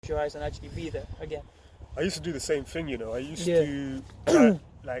your eyes and actually be there again. I used to do the same thing, you know. I used to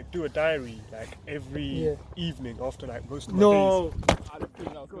like do a diary like every evening after like most of my days. I don't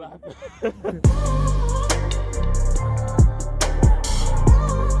think that was gonna happen.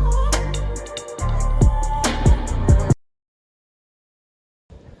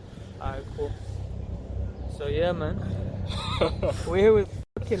 Alright, cool. So yeah, man. We're here with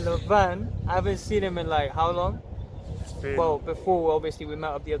fucking Lavvan. I haven't seen him in like how long? Well, before obviously we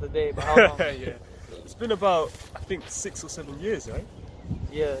met up the other day, but how long? Yeah. It's been about, I think, 6 or 7 years, right?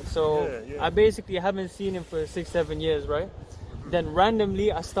 Yeah, so I basically haven't seen him for 6-7 years, right? Then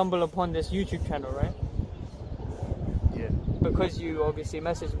randomly I stumble upon this YouTube channel, right? Yeah. Because you obviously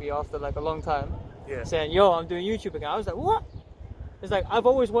messaged me after like a long time, Yeah. saying, yo, I'm doing YouTube again. I was like, what? It's like, I've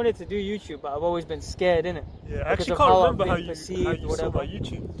always wanted to do YouTube, but I've always been scared, innit? Yeah, I actually can't remember how you saw my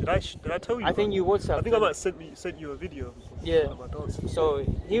YouTube. Did I tell you? I think you WhatsApped. I think I might have sent you a video. Yeah. About dancing. So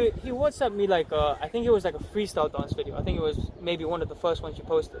he WhatsApped me like, I think it was like a freestyle dance video. I think it was maybe one of the first ones you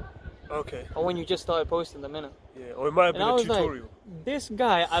posted. Okay. Or when you just started posting them, innit? Yeah, or it might have been a tutorial. Like, this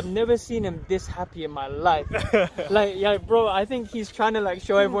guy, I've never seen him this happy in my life. Like, yeah, bro, I think he's trying to like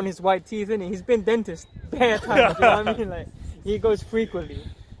show everyone his white teeth, innit? He's been dentist bare times, you know what I mean? Like, he goes frequently.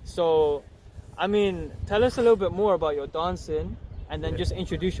 So, I mean, tell us a little bit more about your dancing, and then just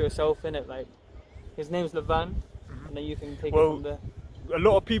introduce yourself in it. Like, his name's Lavvan, and then you can take it from there. A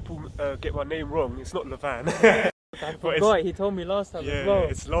lot of people get my name wrong. It's not Lavvan. I forgot. He told me last time as well. Yeah,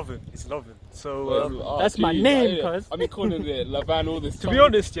 it's Lovin. So that's my name, cuz. I've been calling it Lavvan all this time. To be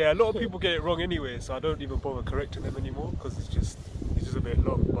honest, a lot of people get it wrong anyway, so I don't even bother correcting them anymore because it's just a bit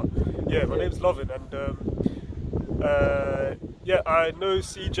long. But yeah, my name's Lovin, and I know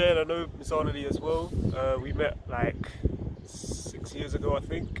CJ and I know Miss Arnolly as well. We met like 6 years ago, I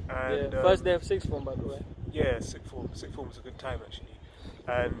think. And, first day of sixth form, by the way. Yeah, sixth form. Sixth form was a good time actually.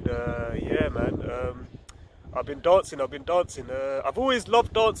 And man, I've been dancing. I've always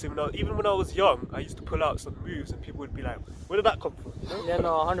loved dancing. Even when I was young, I used to pull out some moves, and people would be like, "Where did that come from?" You know? Yeah,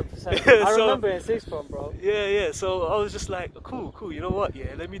 no, 100%. I remember in sixth form, bro. Yeah. So I was just like, cool. You know what?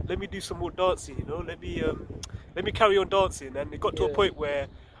 Yeah, let me do some more dancing. You know, let me carry on dancing. And it got to a point where,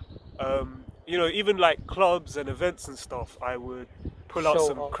 even like clubs and events and stuff, I would pull out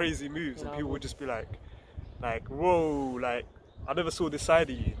some crazy moves, and people would just be like, whoa, like. I never saw this side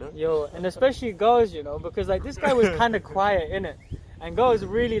of you, you know? Yo, and especially girls, you know, because like this guy was kind of quiet, innit? And girls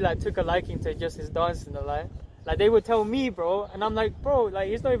really like took a liking to just his dancing, like they would tell me, bro, and I'm like, bro, like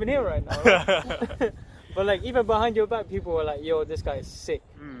he's not even here right now. Right? But like even behind your back, people were like, yo, this guy is sick.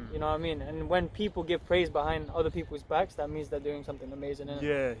 You know what I mean? And when people give praise behind other people's backs, that means they're doing something amazing,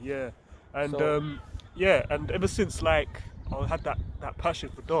 innit? Yeah. And and ever since like I had that passion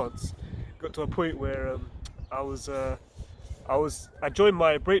for dance, got to a point where I joined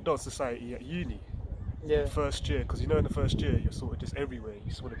my breakdance society at uni. Yeah. First year, because in the first year you're sort of just everywhere. You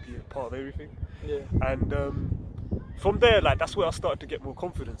just want to be a part of everything. Yeah. And from there, like that's where I started to get more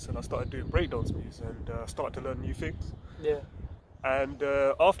confidence, and I started doing breakdance moves, and started to learn new things. Yeah. And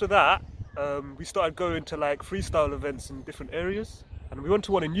after that, we started going to like freestyle events in different areas. And we went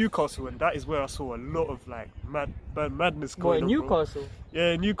to one in Newcastle, and that is where I saw a lot of like madness going on. What, in Newcastle? Bro.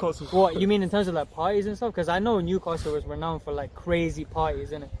 Yeah, Newcastle. What, you mean in terms of like parties and stuff? Because I know Newcastle was renowned for like crazy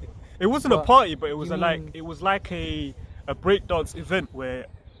parties, innit? It wasn't a party, but it was like a breakdance event where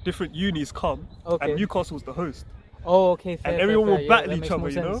different unis come, and Newcastle was the host. Oh, okay, fair. And everyone would battle each other,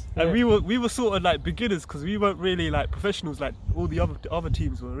 you know. Yeah. And we were sort of like beginners because we weren't really like professionals like all the other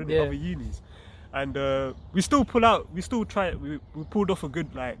teams were in the other unis. And we still try. We pulled off a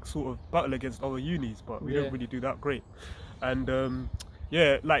good like sort of battle against other unis, but we don't really do that great. And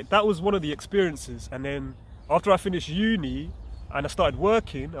like that was one of the experiences. And then after I finished uni and I started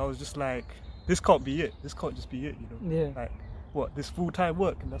working, I was just like, this can't be it. This can't just be it, you know. Yeah. Like what? This full-time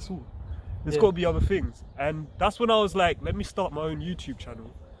work and that's all. There's got to be other things. And that's when I was like, let me start my own YouTube channel.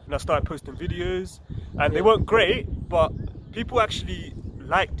 And I started posting videos, and they weren't great, but people actually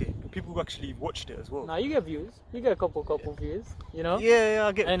liked it. People actually watched it as well. Now you get views. You get a couple views, you know? Yeah,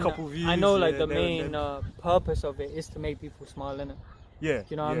 I get a couple views. I know like the main purpose of it is to make people smile, innit? Yeah. Do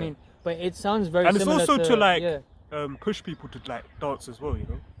you know what I mean? But it sounds very similar. And it's also to like push people to like dance as well, you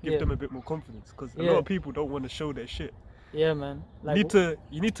know? Give them a bit more confidence, because a lot of people don't want to show their shit. Yeah, man. Like,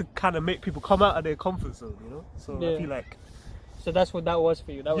 you need to kind of make people come out of their comfort zone, you know? So I feel like... So that's what that was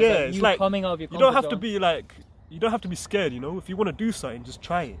for you? That was you coming out of your comfort zone? You don't have to be scared, you know? If you want to do something, just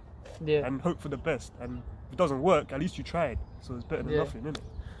try it. Yeah. And hope for the best. And if it doesn't work, at least you tried. So it's better than nothing, isn't it?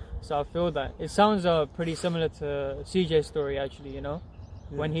 So I feel that. It sounds pretty similar to CJ's story, actually, you know?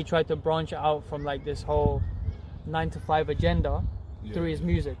 Yeah. When he tried to branch out from like this whole 9-to-5 agenda through his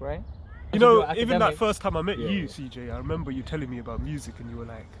music, right? You know, even that first time I met you, CJ, I remember you telling me about music, and you were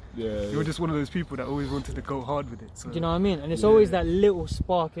like, you were just one of those people that always wanted to go hard with it. So. Do you know what I mean? And it's always that little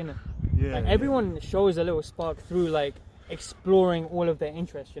spark, innit? Yeah. Like everyone shows a little spark through like exploring all of their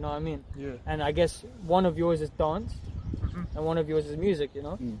interests. You know what I mean? Yeah. And I guess one of yours is dance, and one of yours is music. You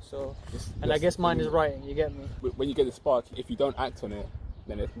know. So, I guess mine is writing. You get me? When you get the spark, if you don't act on it,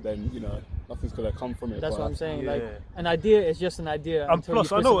 then you know nothing's gonna come from it. That's what I'm saying. Like an idea is just an idea until you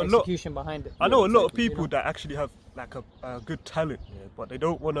put some execution behind it. I know a lot of people that actually have like a good talent, but they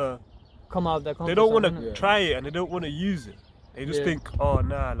don't want to come out of their comfort zone. They don't want to try it, and they don't want to use it. They just think, oh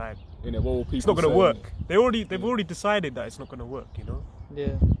nah, like it's not gonna work. They've already decided that it's not gonna work. You know?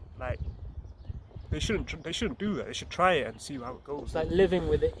 Yeah. Like they shouldn't do that. They should try it and see how it goes. It's like living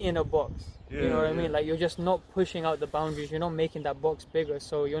with the inner box. You know what I mean? Like you're just not pushing out the boundaries. You're not making that box bigger,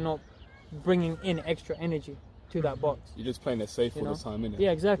 so you're not bringing in extra energy to that box. You're just playing it safe all the time, innit?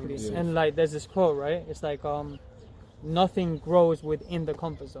 Yeah, exactly. Yeah. And like there's this quote, right? It's like nothing grows within the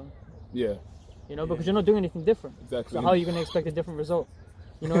comfort zone. Yeah. You know, because you're not doing anything different. Exactly. So how are you going to expect a different result?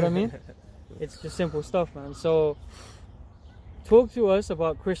 You know what I mean? It's just simple stuff, man. So talk to us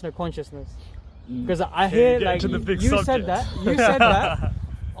about Krishna consciousness. Because I hear like you said that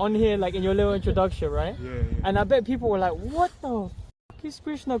on here, like in your little introduction, right? Yeah. And I bet people were like, what the fuck is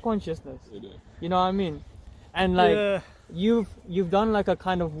Krishna consciousness? You know what I mean? And like you've done like a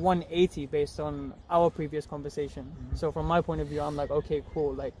kind of 180 based on our previous conversation. So from my point of view, I'm like, okay,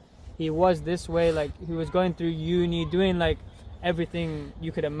 cool. Like he was this way, like he was going through uni, doing like everything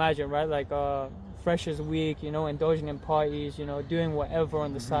you could imagine, right? Like Freshers Week, you know, indulging in parties, you know, doing whatever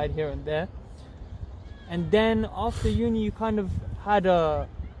on the side here and there. And then after uni, you kind of had a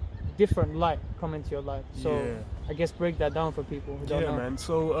different light come into your life. So I guess break that down for people who don't know. Man.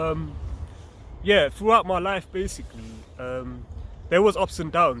 So throughout my life, basically, there was ups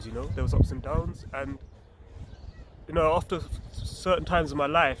and downs. You know, there was ups and downs, and you know, after certain times in my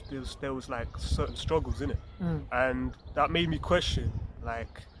life, there was like certain struggles in it, and that made me question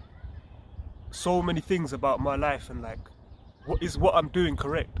like so many things about my life, and like what I'm doing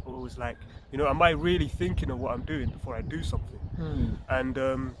correct, or it was like, you know, am I really thinking of what I'm doing before I do something?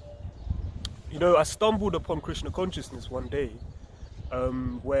 And you know, I stumbled upon Krishna consciousness one day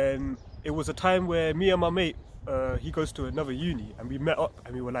when it was a time where me and my mate, he goes to another uni, and we met up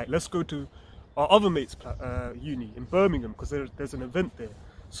and we were like, let's go to our other mate's uni in Birmingham because there's an event there.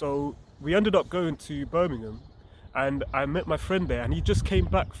 So we ended up going to Birmingham, and I met my friend there, and he just came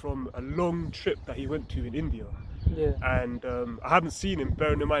back from a long trip that he went to in India. Yeah. And I haven't seen him,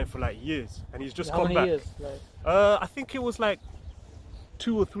 bearing in mind, for like years, and he's just come back. How many years? Like? I think it was like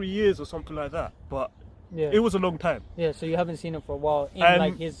 2 or 3 years or something like that, but it was a long time. Yeah, so you haven't seen him for a while in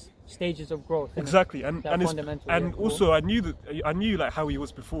like his stages of growth. Exactly, and also cool. I knew like how he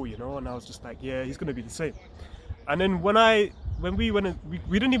was before, you know, and I was just like, yeah, he's gonna be the same. And then when we went,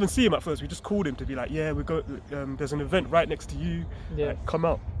 we didn't even see him at first. We just called him to be like, yeah, we go. There's an event right next to you. Yeah, like, come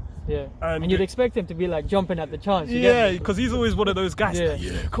out. Yeah, and you'd expect him to be like jumping at the chance. Yeah, because he's always one of those guys.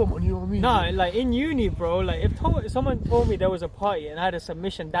 Yeah, come on, you know what I mean? Nah, like in uni, bro. Like if someone told me there was a party and I had a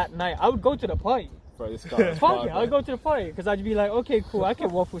submission that night, I would go to the party. Bro, this guy. Fuck it, I'd go to the party because I'd be like, okay, cool, I can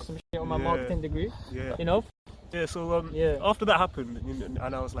waffle some shit on my marketing degree. Yeah, you know. Yeah, so after that happened,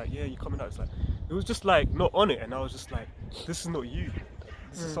 and I was like, yeah, you coming out? It's like, it was just like not on it, and I was just like, this is not you.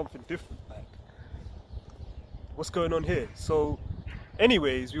 This is something different. Like, what's going on here? So.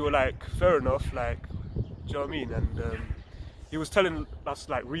 Anyways, we were like, fair enough, like, do you know what I mean? And he was telling us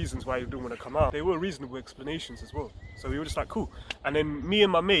like reasons why he didn't want to come out. They were reasonable explanations as well. So we were just like, cool. And then me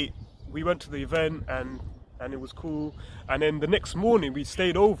and my mate, we went to the event and it was cool. And then the next morning we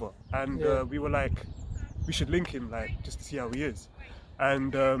stayed over and we were like, we should link him, like, just to see how he is.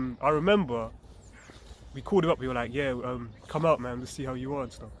 And I remember we called him up, we were like, yeah, come out, man, let's see how you are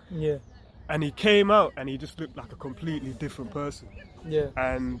and stuff. Yeah. And he came out and he just looked like a completely different person. Yeah.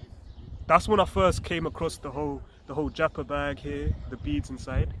 And that's when I first came across the whole Japa bag here, the beads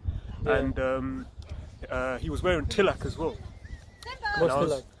inside. Yeah. And he was wearing tilak as well. What's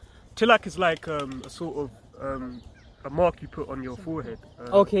tilak? Tilak is like a sort of a mark you put on your forehead.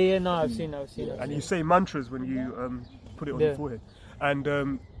 Okay, yeah, no, I've seen that. And you say mantras when you put it on your forehead. And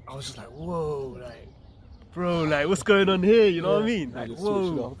I was just like, whoa, like, bro, like, what's going on here? You know what I mean? Like,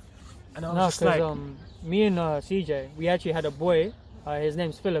 whoa. And I was just like, me and CJ, we actually had a boy. His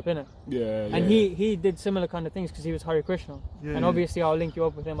name's Philip, innit? Yeah. And he did similar kind of things because he was Hare Krishna. Yeah, and obviously I'll link you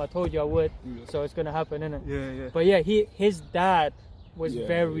up with him. I told you I would, so it's gonna happen, innit? Yeah. But yeah, his dad was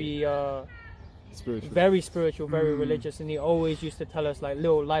very Spiritual. very spiritual, very religious, and he always used to tell us like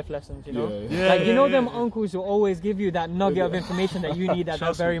little life lessons, you know. Yeah, You know them uncles who always give you that nugget of information that you need at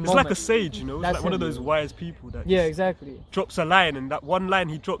that very It's moment. like a sage, you know. It's That's like one of him. those wise people that Yeah, just exactly. drops a line, and that one line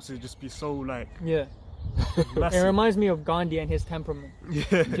he drops will just be so like Yeah. It massive. reminds me of Gandhi and his temperament.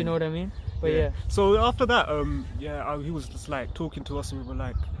 Yeah. Do you know what I mean? But yeah. So after that, he was just like talking to us, and we were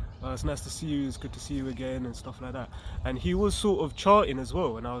like, it's nice to see you, it's good to see you again, and stuff like that. And he was sort of chanting as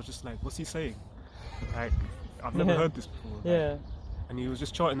well, and I was just like, what's he saying? Like, I've never heard this before. Like, Yeah. and he was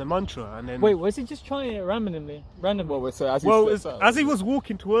just chanting the mantra, and then Wait, was he just trying it randomly? Well, so as as he was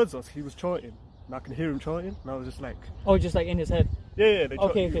walking towards us, he was chanting, and I can hear him chanting, and I was just like, Oh, just like in his head. yeah, they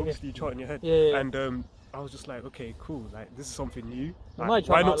chant, Okay, you okay, obviously chant in your head, Yeah. and I was just like, okay, cool, like this is something new. You Like, might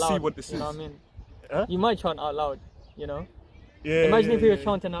why chant not out loud, see what this you is? know what I mean? Huh? You might chant out loud, you know? Yeah. Imagine if you were yeah.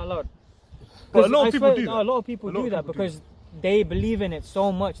 chanting out loud. But a 'Cause lot I of people swear, do that. A lot of people A lot do of that people do because they believe in it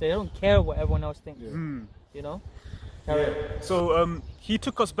so much. They don't care what everyone else thinks. You know? Carry on. So he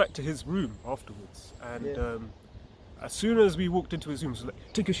took us back to his room afterwards, and as soon as we walked into his room, he was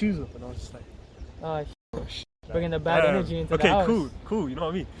like, "Take your shoes off," and I was just like, Oh, bringing the bad energy into the house. Okay, cool. You know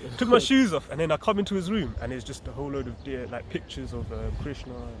what I mean? Took my shoes off, and then I come into his room, and it's just a whole load of like pictures of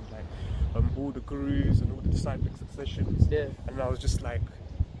Krishna and like all the gurus and all the disciplic successions. Yeah. And I was just like,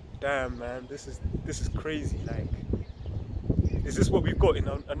 "Damn, man, this is crazy. Like, is this what we've got in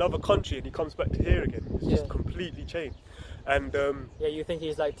another country?" And he comes back to here again. It's just completely changed. And Yeah, you think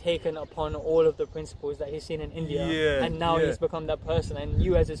he's like taken upon all of the principles that he's seen in India, Yeah, and now yeah. he's become that person. And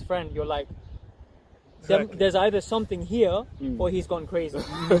you, as his friend, you're like, Exactly. there's either something here or he's gone crazy.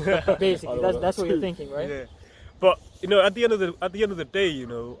 Basically, that's what you're thinking, right? Yeah. But you know, at the end of the day, you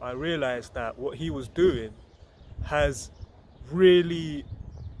know, I realized that what he was doing has really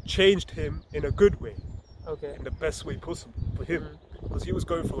changed him in a good way, Okay. in the best way possible for him, because he was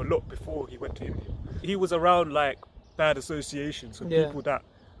going through a lot before he went to India. He was around like bad associations and people that,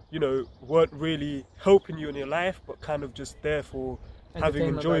 you know, weren't really helping you in your life, but kind of just there for having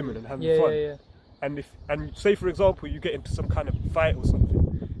Entertainment enjoyment value. and having Yeah, fun. yeah. And and say for example you get into some kind of fight or something,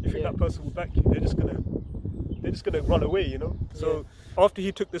 you think that person will back you, they're just gonna run away, you know. So after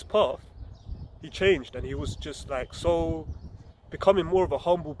he took this path, he changed, and he was just like so becoming more of a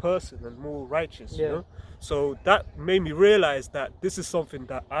humble person and more righteous, you know. So that made me realize that this is something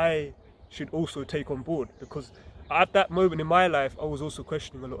that I should also take on board, because at that moment in my life I was also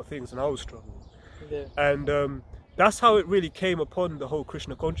questioning a lot of things and I was struggling. Yeah. And that's how it really came upon the whole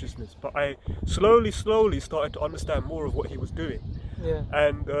Krishna consciousness. But I slowly started to understand more of what he was doing. Yeah.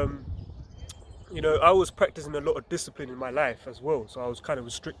 And you know, I was practicing a lot of discipline in my life as well. So I was kind of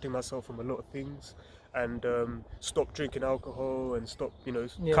restricting myself from a lot of things, and stopped drinking alcohol, and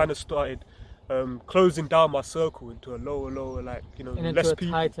kind of started closing down my circle into a lower, like, you know, And less into a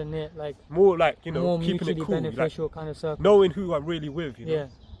people, tighter knit, like more like, you know, more keeping it mutually cool, beneficial like kind of circle. knowing who I'm really with, you know, Yeah.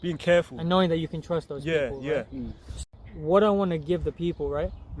 being careful. And knowing that you can trust those Yeah, people. yeah. Right? What I want to give the people,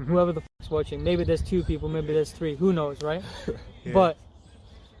 right? Whoever the fuck's watching, maybe there's 2 people, maybe there's 3, who knows, right? Yeah. But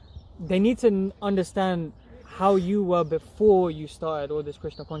they need to understand how you were before you started all this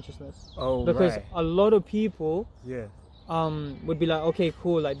Krishna consciousness. Oh, because right. a lot of people Yeah. would be like, okay,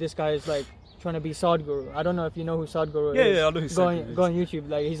 cool, like this guy is like trying to be Sadhguru. I don't know if you know who Sadhguru Yeah, is. yeah, I know who Sadhguru is. Go on YouTube,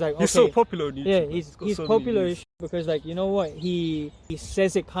 like he's like, okay. He's so popular on YouTube. Yeah, man. he's got so many popular views. because, like, you know what, he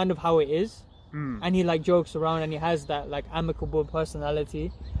says it kind of how it is, and he like jokes around, and he has that like amicable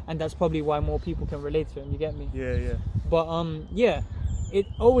personality, and that's probably why more people can relate to him. You get me? Yeah, yeah. But yeah, it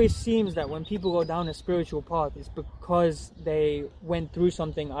always seems that when people go down a spiritual path, it's because they went through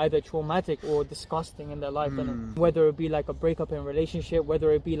something either traumatic or disgusting in their life, innit? Whether it be like a breakup in a relationship, whether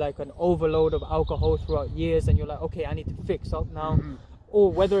it be like an overload of alcohol throughout years, and you're like, okay, I need to fix up now. Or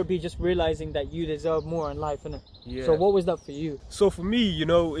whether it be just realizing that you deserve more in life, innit? Yeah. So what was that for you? So for me, you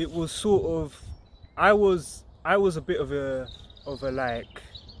know, it was sort of, I was a bit of a like,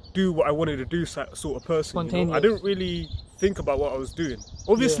 do what I wanted to do sort of person. You know? Spontaneous. I didn't really think about what I was doing.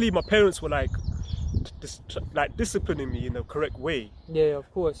 Obviously, my parents were like disciplining me in the correct way. Yeah, of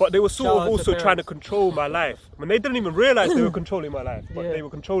course. But they were sort Shout of out to also trying to parents. control my life. I mean, they didn't even realize they were controlling my life, but they were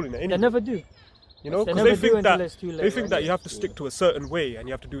controlling it anyway. They never do. You know, They because never they do think until that it's too late, they think right? that you have to stick to a certain way and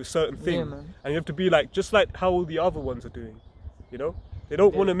you have to do a certain thing, Yeah, man. and you have to be like just like how all the other ones are doing. You know, they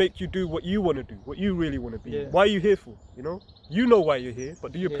don't want to make you do what you want to do, what you really want to be. Yeah. Why are you here for? You know why you're here,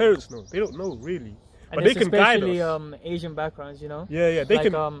 but do your parents know? They don't know really, And but they it's can guide especially us. Asian backgrounds, you know. Yeah, they Like,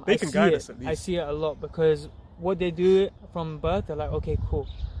 can I guide see us at I least. see it a lot because what they do from birth, they're like, okay, cool.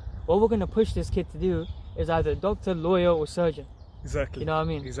 What we're gonna push this kid to do is either doctor, lawyer, or surgeon. Exactly. You know what I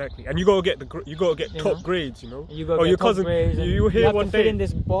mean? Exactly. And you gotta get top know? grades, you know. You got your cousin, grades, you you hear have one to day fit in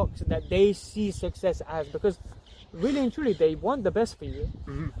this box that they see success as, because really and truly they want the best for you,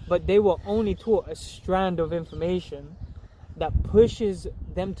 but they were only taught a strand of information that pushes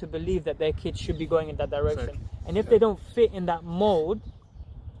them to believe that their kids should be going in that direction. Exactly. And if they don't fit in that mold,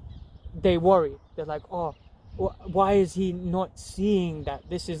 they worry. They're like, oh, why is he not seeing that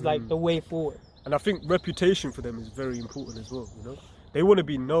this is like the way forward? And I think reputation for them is very important as well, you know. They want to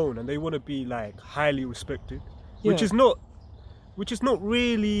be known and they want to be like highly respected, which is not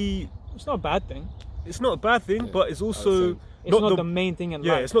really. It's not a bad thing. It's not a bad thing, but it's also it's not the main thing in life.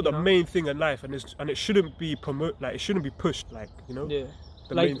 Yeah, it's not the main thing in life, and it shouldn't be it shouldn't be pushed, like, you know. Yeah.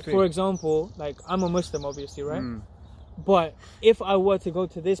 The like main thing. For example, like I'm a Muslim, obviously, right? But if I were to go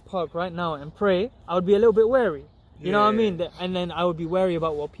to this park right now and pray, I would be a little bit wary. You know what I mean? And then I would be wary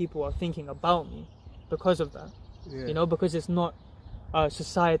about what people are thinking about me because of that. Yeah. You know, because it's not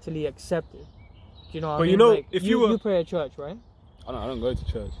societally accepted. You know what I mean? But you know, like, if you pray at church, right? I don't go to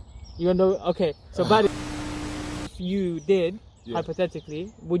church. You know, okay. So, but if you did,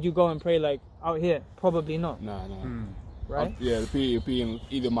 hypothetically, would you go and pray like out here? Probably not. No. Right? It'd be in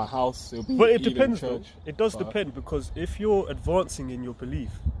either my house. But it depends. Church, it does depend, because if you're advancing in your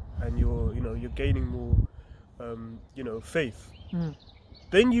belief and you're gaining more, faith,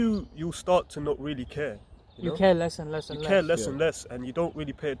 then you'll start to not really care. You care less and less and less. You care less and less, and you don't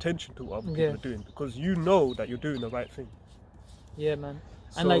really pay attention to what other people are doing, because you know that you're doing the right thing. Yeah, man.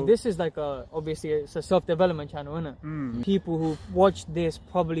 And like, this is like obviously it's a self-development channel, isn't it? People who watch this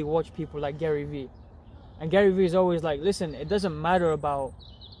probably watch people like Gary Vee. And Gary Vee is always like, listen, it doesn't matter about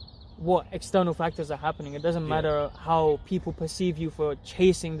what external factors are happening. It doesn't matter how people perceive you for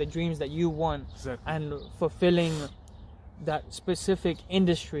chasing the dreams that you want and fulfilling that specific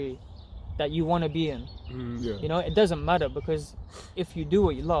industry that you want to be in. You know, it doesn't matter, because if you do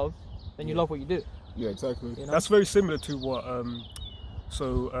what you love, then you love what you do. Yeah, exactly. You know? That's very similar to what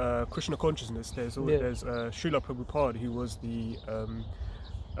Krishna consciousness. There's Srila Prabhupada, who was the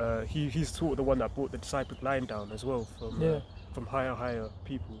he's sort of the one that brought the disciplic line down as well from higher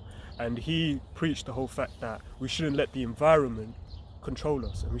people, and he preached the whole fact that we shouldn't let the environment control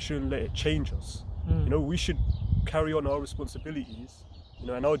us, and we shouldn't let it change us. You know, we should carry on our responsibilities, you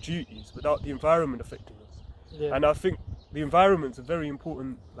know, and our duties without the environment affecting us. And I think the environment's a very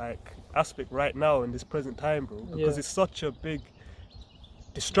important like aspect right now in this present time, bro, because it's such a big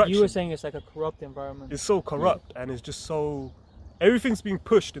distraction. You were saying it's like a corrupt environment. It's so corrupt, and it's just so, everything's being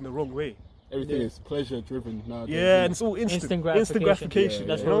pushed in the wrong way. Everything is pleasure driven now. Yeah, and it's all instant gratification.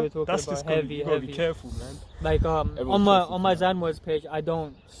 That's what we're talking about. Just heavy. You gotta be careful, man. Like on my Zanwords page, I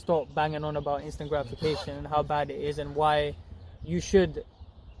don't stop banging on about instant gratification and how bad it is, and why you should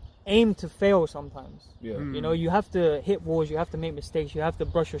aim to fail sometimes. You know, you have to hit walls, you have to make mistakes, you have to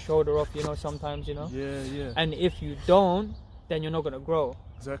brush your shoulder off, you know, sometimes, you know. And if you don't, then you're not gonna grow.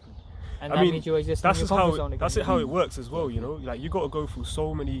 Exactly. And that means you exist in your comfort zone again. That's how it works as well, you know. Like, you got to go through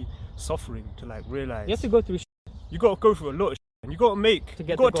so many suffering to like realize. You have to go through. You got to go through a lot of and you got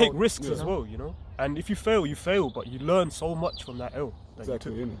to take risks as well, you know. And if you fail, you fail, but you learn so much from that L.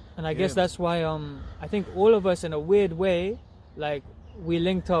 Exactly. And I guess that's why I think all of us, in a weird way, like, we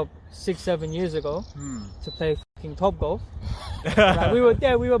linked up 6-7 years ago to play fucking Top Golf. Like, we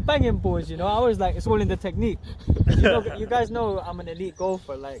were banging balls, you know. I was like, it's all in the technique. You guys know I'm an elite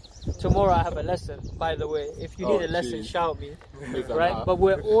golfer. Like, tomorrow I have a lesson, by the way. If you need a lesson, shout me. Right? But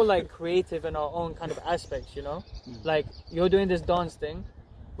we're all like creative in our own kind of aspects, you know. Like, you're doing this dance thing,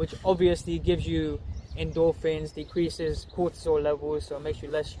 which obviously gives you endorphins, decreases cortisol levels, so it makes you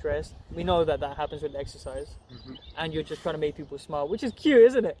less stressed. We know that happens with exercise. And you're just trying to make people smile, which is cute,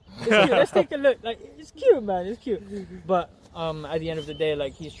 isn't it? It's cute. Let's take a look. Like, it's cute, man. It's cute. But at the end of the day,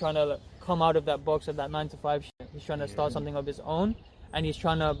 like, he's trying to come out of that box of that 9-to-5 shit. He's trying to start something of his own, and he's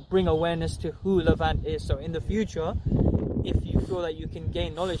trying to bring awareness to who Levant is. So in the future, if you feel that you can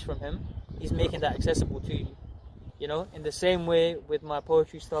gain knowledge from him, he's making that accessible to you. You know, in the same way with my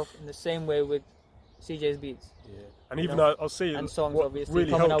poetry stuff, in the same way with CJ's beats. And even I'll say, and songs, what obviously,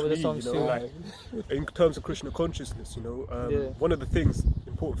 really coming helped out with me, the songs you know, too. like, in terms of Krishna consciousness, you know, one of the things,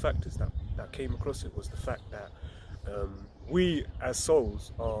 important factors that came across it was the fact that we as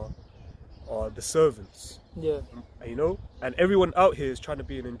souls are the servants. You know, and everyone out here is trying to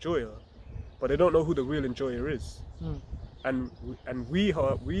be an enjoyer, but they don't know who the real enjoyer is. And we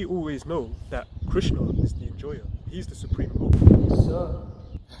always know that Krishna is the enjoyer. He's the supreme goal. Yes, sir.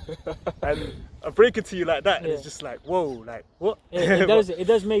 And I break it to you like that, and it's just like, whoa, like, what? It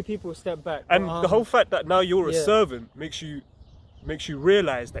does make people step back. And the whole fact that now you're a servant makes you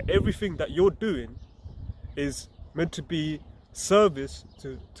realize that everything that you're doing is meant to be service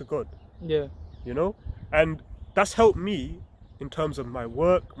to God. Yeah. You know, and that's helped me in terms of my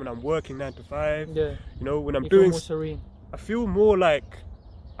work when I'm working 9 to 5. Yeah. You know, when I'm You feel doing, more serene. I feel more like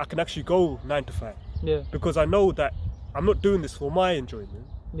I can actually go 9 to 5. Yeah. Because I know that I'm not doing this for my enjoyment,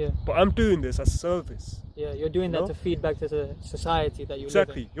 Yeah. but I'm doing this as service. Yeah. You're doing that know? to feed back to the society that you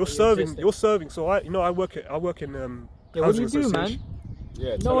Exactly. live in. You're that you serving. exist in. You're serving. So I work in Yeah, what do housing you do, man? association.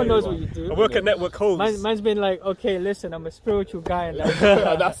 Yeah, No one knows what you do. I work at Network Homes. Man's been like, okay, listen, I'm a spiritual guy. And like,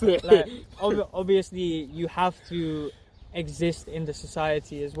 That's it. like, obviously, you have to exist in the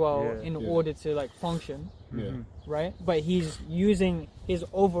society as well Yeah, in yeah. order to like function, Yeah. right? But he's using his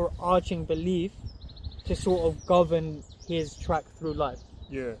overarching belief to sort of govern his track through life,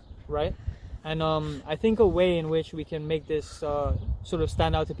 Yeah. right? And I think a way in which we can make this sort of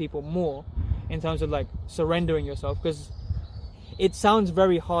stand out to people more in terms of like surrendering yourself, because it sounds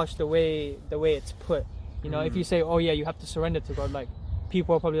very harsh the way it's put. You know, if you say, oh yeah, you have to surrender to God, like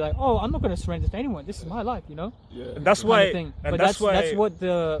people are probably like, oh, I'm not going to surrender to anyone. This is my life, you know? Yeah. And that's Kind why. of thing. And But that's why. that's what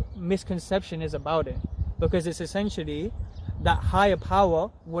the misconception is about it, because it's essentially that higher power,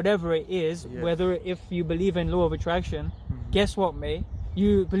 whatever it is, Yeah. whether if you believe in law of attraction, guess what, mate?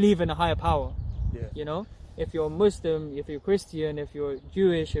 You believe in a higher power. Yeah. You know, if you're Muslim, if you're Christian, if you're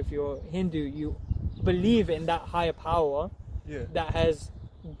Jewish, if you're Hindu, you believe in that higher power Yeah. that has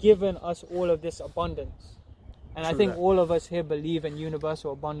given us all of this abundance. And I True think that. all of us here believe in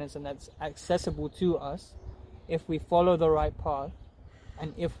universal abundance, and that's accessible to us if we follow the right path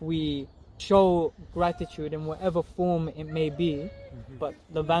and if we show gratitude in whatever form it may be. But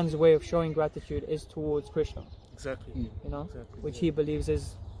Lavvin's way of showing gratitude is towards Krishna, Exactly. you know, Exactly, which yeah. he believes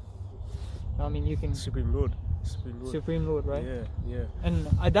is, I mean, you can Supreme Lord. Supreme Lord. Supreme Lord, right? Yeah. Yeah. And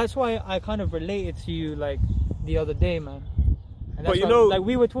that's why I kind of related to you like the other day, man. And But that's you why, know- like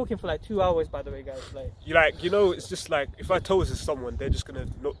we were talking for like 2 hours, by the way, guys. Like, It's just like if I told this to someone, they're just gonna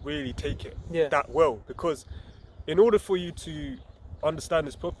not really take it Yeah. that well, because in order for you to understand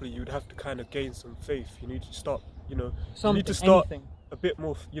this properly, you'd have to kind of gain some faith. You need to start, you need to start anything. a bit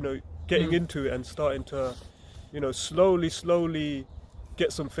more, getting into it and starting to, slowly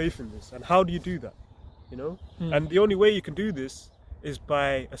get some faith in this. And how do you do that? And the only way you can do this is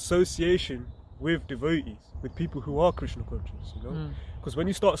by association with devotees, with people who are Krishna conscious, because when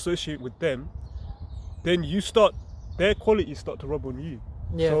you start associating with them, then their qualities start to rub on you.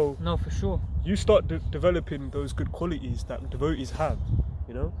 Yeah, So no, for sure. you start developing those good qualities that devotees have,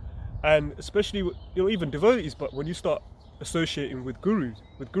 and especially even devotees. But when you start associating with gurus,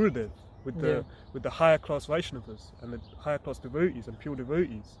 with Gurudev, with the higher class Vaishnavas and the higher class devotees and pure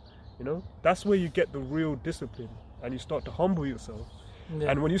devotees, that's where you get the real discipline, and you start to humble yourself. Yeah.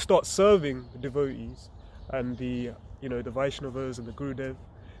 And when you start serving the devotees and the the Vaishnavas and the Gurudev,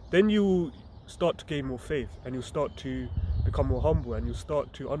 then you start to gain more faith, and you'll start to become more humble, and you'll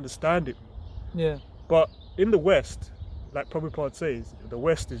start to understand it more. Yeah, But in the West, like Prabhupada says, the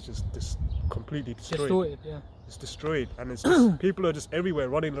West is just completely destroyed. distorted. Yeah, It's destroyed, and it's just people are just everywhere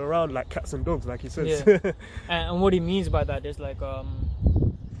running around like cats and dogs, like he says. Yeah. and what he means by that is like,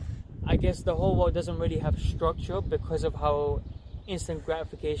 I guess the whole world doesn't really have structure because of how instant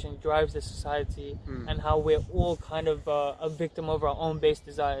gratification drives the society, and how we're all kind of a victim of our own base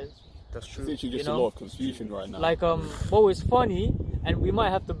desires. That's true. It's literally just You a know? lot of confusion right now. Like, what was funny, and we might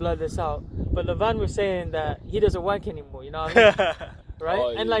have to blur this out, but Lavvan was saying that he doesn't work anymore, you know what I mean? Right? Oh,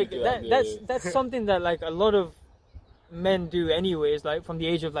 And yeah, like yeah, that's something that like a lot of men do anyways, like from the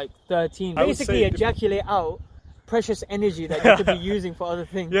age of like 13. I would Basically say ejaculate out precious energy that you could be using for other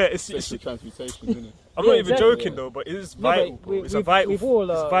things. Yeah, it's Especially transmutation, isn't it? I'm Yeah, not even exactly. joking though, but it is No, but vital. bro. It's a vital. we've all,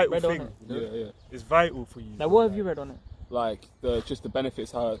 it's a vital read on thing. it. you know? Yeah. It's vital for you. Like, what have you read on it? Like just the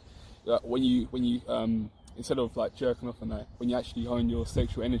benefits, how when you instead of like jerking off and that, when you actually hone your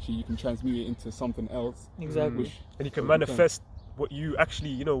sexual energy, you can transmute it into something else. Exactly. And you can manifest what you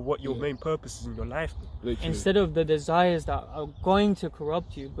actually, what your main purpose is in your life. Bro. Literally. Instead of the desires that are going to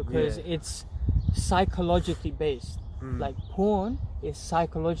corrupt you, because Yeah. it's psychologically based. Like porn is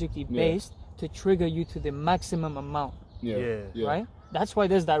psychologically based to trigger you to the maximum amount, yeah. right? That's why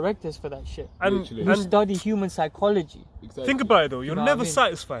there's directors for that shit. And, Literally. Who and study human psychology. Exactly. think about it though, you're know what never I mean?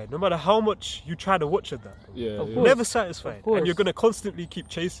 satisfied, no matter how much you try to watch at that. Bro. Yeah, Of yeah. course. Never satisfied, Of course. and you're gonna constantly keep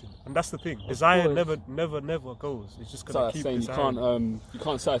chasing, and that's the thing. Desire course. never goes. It's just It's gonna like keep saying desiring. you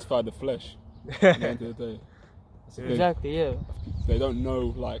can't satisfy the flesh at the end of the day. Yeah. Exactly, yeah. They don't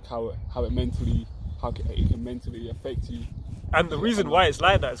know like how it can mentally affect you. And the reason why it's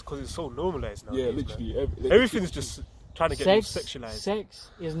like that is because it's so normalized now. Yeah, literally. Everything's just trying to get more Sex sexualized.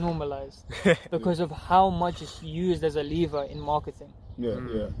 is normalized because of how much it's used as a lever in marketing. Yeah.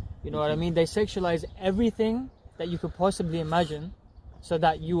 You know what I mean? They sexualize everything that you could possibly imagine so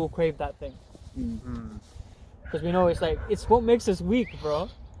that you will crave that thing. Because we know it's what makes us weak, bro.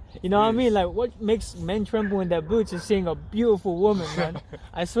 You know what I mean? Like, what makes men tremble in their boots is seeing a beautiful woman, man.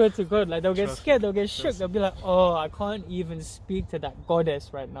 I swear to God, like, they'll get scared, they'll get shook, they'll be like, oh, I can't even speak to that goddess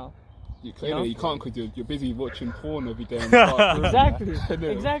right now. You can't because you're busy watching porn every day. Exactly.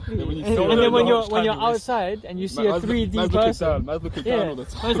 And then when you're outside and you see a 3D person, man's looking down all the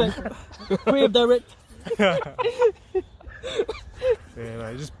time. Man's like, creative direct. Yeah,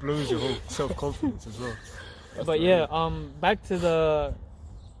 like, it just blows your whole self-confidence as well. But yeah, back to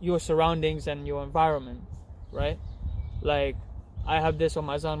your surroundings and your environment, right? Like, I have this on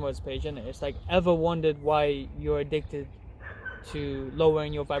my Zanwords page, and it's like, ever wondered why you're addicted to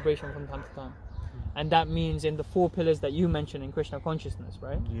lowering your vibration from time to time? And that means in the 4 pillars that you mentioned in Krishna consciousness,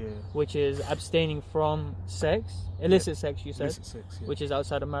 right? Yeah. Which is abstaining from sex, illicit sex, you said, illicit sex, yeah. Which is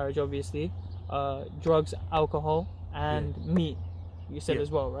outside of marriage, obviously, drugs, alcohol, and meat, you said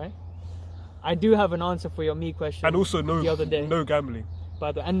as well, right? I do have an answer for your meat question. And also the other day. no gambling.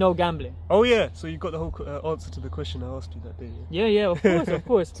 And no gambling. Oh yeah, so you got the whole answer to the question I asked you that day. Yeah, of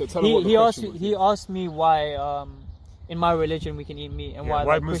course. So tell him what the question was. He asked me why in my religion we can eat meat, and why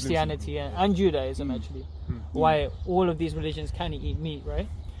like, Christianity and Judaism actually, why all of these religions can eat meat, right?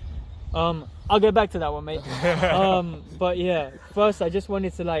 I'll get back to that one, mate. But yeah, first I just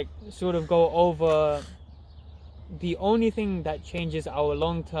wanted to like sort of go over the only thing that changes our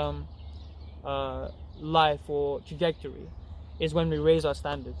long-term life or trajectory is when we raise our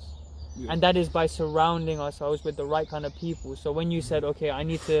standards. And that is by surrounding ourselves with the right kind of people. So when you said, okay, I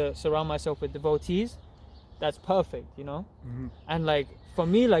need to surround myself with devotees, that's perfect, you know? And like for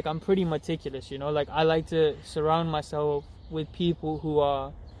me, like I'm pretty meticulous, you know? Like I like to surround myself with people who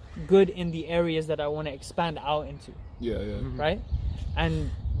are good in the areas that I want to expand out into. Right? And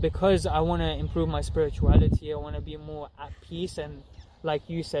because I want to improve my spirituality, I want to be more at peace and, like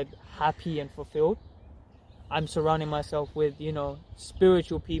you said, happy and fulfilled, I'm surrounding myself with, you know,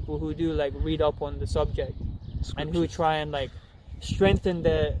 spiritual people who do like read up on the subject and who try and like strengthen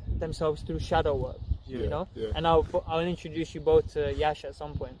themselves through shadow work, you know? And I'll introduce you both to Yash at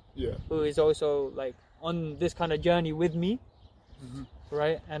some point, who is also like on this kind of journey with me,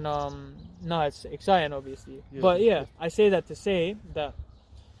 right? And no, it's exciting, obviously. But yeah, I say that to say that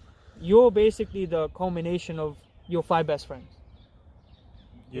you're basically the culmination of your 5 best friends.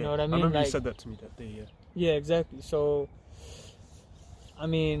 You know what I mean? I remember like, you said that to me that day, Yeah, exactly. So, I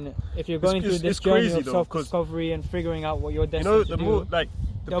mean, if you're going through this journey of self-discovery and figuring out what you're destined to do, more, like,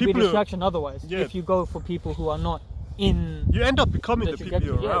 there'll be distraction otherwise. If you go for people who are not in... You end up becoming the people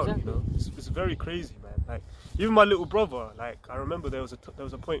you're around, exactly. you know? It's very crazy, man. Like, even my little brother, like, I remember there was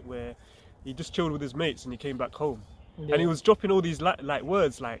a point where he just chilled with his mates and he came back home. And he was dropping all these, like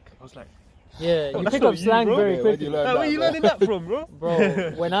words, like, I was like... Yeah, you pick up slang very quickly. Where are you learning that from, bro?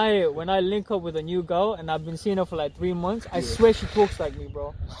 Bro, when I link up with a new girl and I've been seeing her for like 3 months, I swear she talks like me,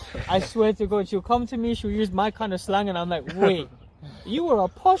 bro. I swear to God, she'll come to me, she'll use my kind of slang, and I'm like, wait, you were a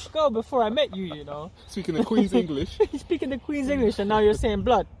posh girl before I met you, you know? Speaking the Queen's English. Speaking the Queen's English, and now you're saying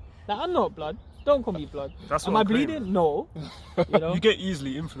blood. Like, I'm not blood. Don't call me blood. Am I bleeding? No. You know? You get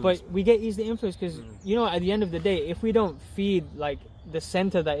easily influenced. But we get easily influenced because, you know, at the end of the day, if we don't feed like the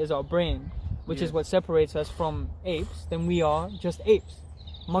center that is our brain, which is what separates us from apes, then we are just apes.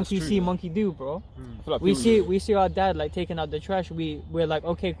 Monkey see, monkey do, bro. Like we see our dad like taking out the trash. We're like,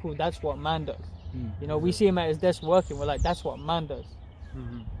 okay, cool, that's what man does. You know, we see him at his desk working. We're like, that's what man does.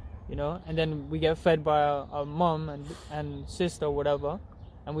 You know, and then we get fed by our mom and sister, or whatever,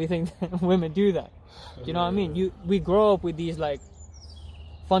 and we think women do that. You know what I mean? We grow up with these like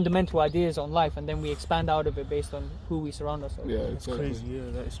fundamental ideas on life, and then we expand out of it based on who we surround ourselves with. Yeah, it's crazy.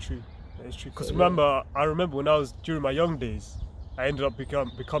 Yeah, that is true. It's true, because I remember when I was during my young days, I ended up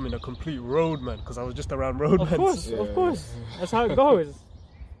becoming a complete roadman because I was just around roadmen. Of course, that's how it goes.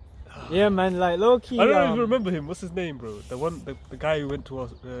 Yeah, man, like low key. I don't even remember him. What's his name, bro? The guy who went to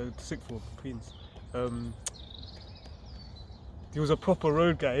sixth form, Queens. He was a proper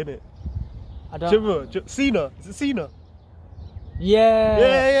road guy, innit? I don't. Cena. Is it Cena? Yeah.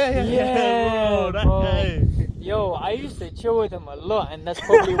 Bro, that guy. Yo, I used to chill with him a lot, and that's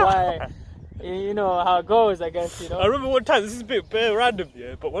probably why, you know, how it goes, I guess, you know. I remember one time, this is a bit bare random,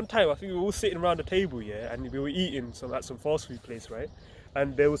 yeah, but one time I think we were all sitting around the table, yeah, and we were eating at some fast food place, right?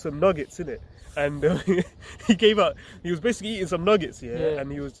 And there was some nuggets in it, and he was basically eating some nuggets, yeah.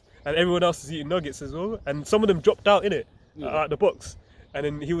 And everyone else was eating nuggets as well, and some of them dropped out in it, out the box, and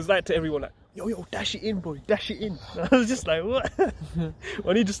then he was like to everyone like, yo, dash it in, boy, dash it in. And I was just like, what? Why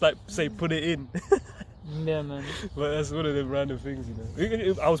don't you just like say put it in? Yeah, man. But that's one of them random things, you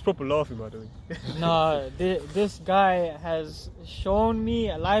know. I was proper laughing, by the way. No, this guy has shown me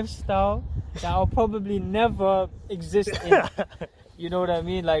a lifestyle that I'll probably never exist in. You know what I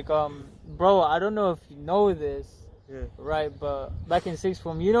mean? Like, bro, I don't know if you know this, right? But back in sixth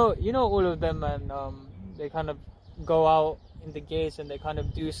form, you know all of them, and they kind of go out in the gates and they kind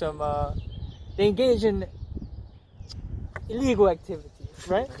of do some, they engage in illegal activities,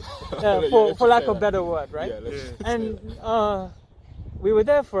 right? For lack of a better word, right? And we were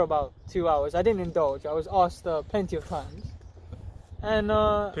there for about 2 hours. I didn't indulge. I was asked plenty of times. And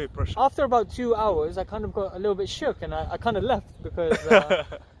after about 2 hours, I kind of got a little bit shook, and I kind of left because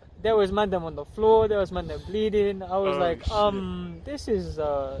there was man them on the floor, there was man them bleeding. I was like, this is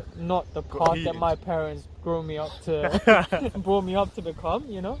not the path that my parents brought me up to become,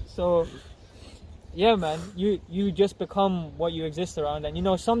 you know? So, yeah, man, you just become what you exist around. And, you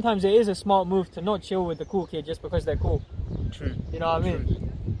know, sometimes it is a smart move to not chill with the cool kid just because they're cool. True. You know what I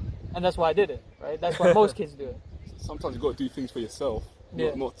mean? And that's why I did it, right? That's why most kids do it. Sometimes you've got to do things for yourself,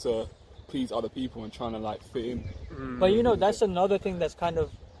 not to please other people and trying to like fit in. But you know, that's another thing that's kind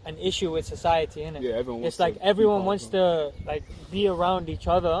of an issue with society, isn't it? Yeah, everyone wants to like be around each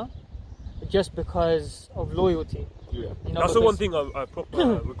other just because of loyalty. Yeah. You know, that's the one thing I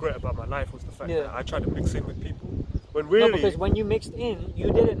proper regret about my life was the fact that I tried to mix in with people. When really... No, because when you mixed in,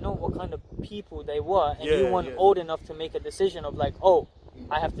 you didn't know what kind of people they were, and you weren't old enough to make a decision of like, oh,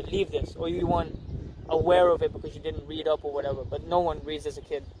 I have to leave this, or you weren't aware of it because you didn't read up or whatever. But no one reads as a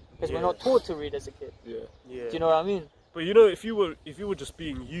kid because we're not taught to read as a kid. Yeah. Do you know what I mean? But you know, if you were just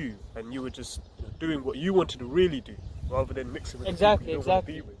being you and you were just doing what you wanted to really do, rather than mixing with the people you don't want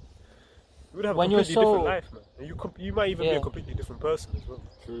to be with, you would have a completely different life, man. And you might even be a completely different person as well.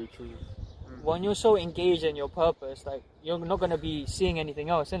 True. When you're so engaged in your purpose, like you're not gonna be seeing anything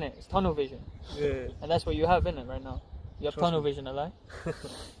else, innit? It's tunnel vision. Yeah. And that's what you have, innit, right now. You have tunnel vision, alive.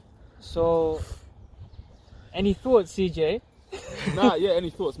 So, any thoughts, CJ? Any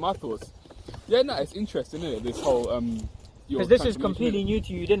thoughts? My thoughts. Yeah, it's interesting, isn't it? This whole because this is completely new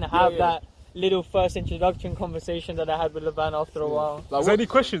to you. You didn't have that little first introduction conversation that I had with Lavvan after a while. Like, is there any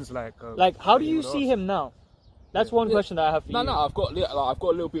questions like how do you see him now? That's one question that I have for you. No, I've got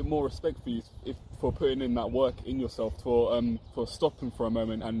a little bit more respect for you for putting in that work in yourself, for stopping for a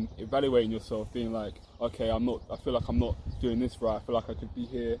moment and evaluating yourself, being like, okay, I feel like I'm not doing this right. I feel like I could be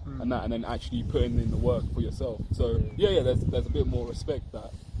here and that, and then actually putting in the work for yourself. So there's a bit more respect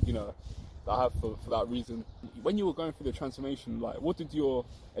that that I have for that reason. When you were going through the transformation, like, what did your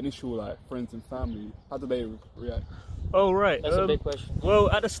initial friends and family? How did they react? Oh, right. That's a big question. Well,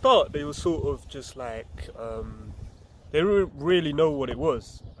 at the start, they were sort of just like, they didn't really know what it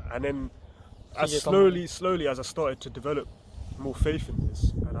was. And then slowly as I started to develop more faith in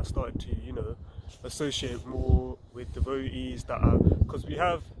this, and I started to, associate more with devotees that are, because we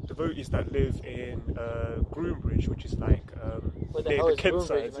have devotees that live in Groombridge, which is like near the Kent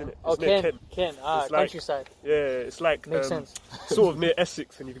side, isn't it? Oh, Kent. Countryside. Yeah, it's like makes sense. Sort of near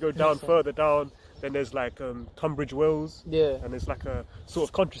Essex, and if you go down further down, then there's like Tunbridge Wells, and it's like a sort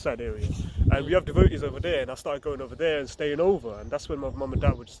of countryside area, and we have devotees over there, and I started going over there and staying over, and that's when my mum and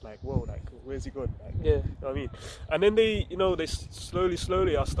dad were just like, whoa, like, where's he going? Like, you know what I mean? And then they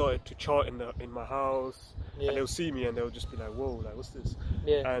slowly I started to chant in my house, and they'll see me and they'll just be like, whoa, like, what's this?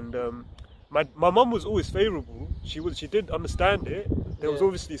 And my mum was always favourable. She did understand it. There was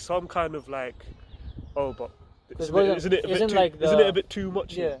obviously some kind of like, oh, but isn't it a bit too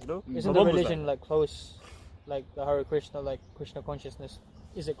much? Yeah. You know? Isn't the religion like close, like the Hare Krishna, like Krishna consciousness?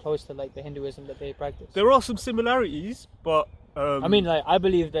 Is it close to like the Hinduism that they practice? There are some similarities, but I mean, like, I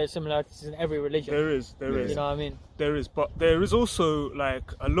believe there's similarities in every religion. There is. You know what I mean? There is, but there is also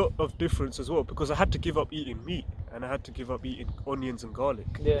like a lot of difference as well, because I had to give up eating meat and I had to give up eating onions and garlic.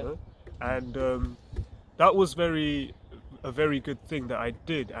 Yeah. You know? And that was a very good thing that I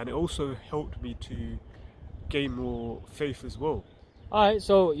did, and it also helped me to gain more faith as well. Alright,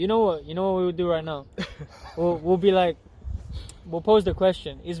 so you know what we'll do right now? we'll be like, we'll pose the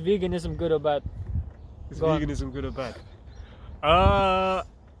question: is veganism good or bad? Is veganism good or bad?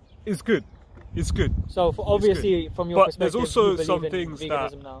 It's good. It's good. So obviously, from your perspective, there's also you believe some in things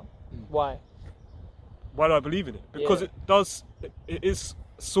veganism that. Now. Why? Why do I believe in it? Because it is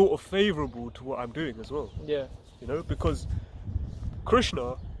sort of favourable to what I'm doing as well. Yeah. You know, because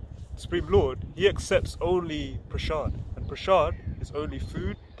Krishna, Supreme Lord, he accepts only prasad, and prasad is only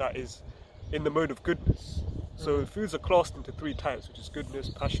food that is in the mode of goodness. So foods are classed into 3 types, which is goodness,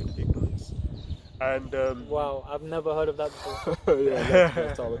 passion, and ignorance. And wow, I've never heard of that before.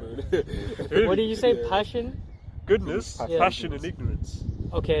 That's all I've heard. What did you say? Passion, goodness, passion, and ignorance.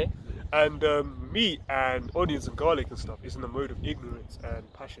 Okay. And meat and onions and garlic and stuff is in the mode of ignorance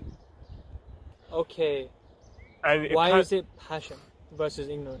and passion. Okay. And why is it passion versus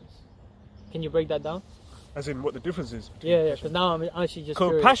ignorance? Can you break that down? As in what the difference is? Yeah, because now I'm actually just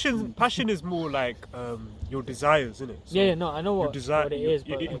curious. Passion is more like your desires, isn't it? So no, I know what it is.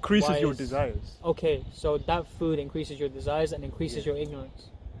 But it increases your desires. Okay, so that food increases your desires and increases your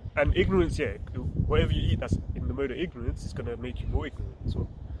ignorance. And ignorance, whatever you eat that's in the mode of ignorance is going to make you more ignorant as well.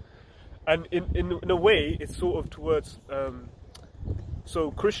 And in a way, it's sort of towards.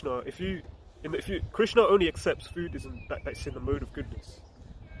 So Krishna, Krishna only accepts food that's in the mode of goodness.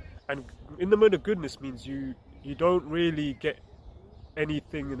 And in the mode of goodness means you don't really get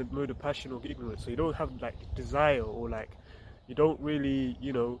anything in the mode of passion or ignorance. So you don't have like desire or like you don't really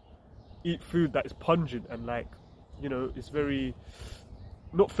eat food that is pungent and like it's very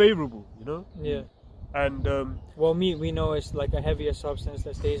not favorable. Yeah. And meat we know is like a heavier substance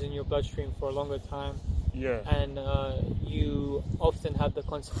that stays in your bloodstream for a longer time. Yeah. And you often have the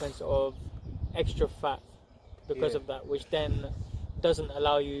consequence of extra fat because of that, which then doesn't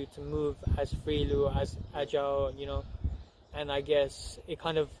allow you to move as freely or as agile, and I guess it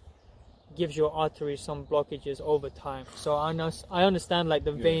kind of gives your arteries some blockages over time. So I understand like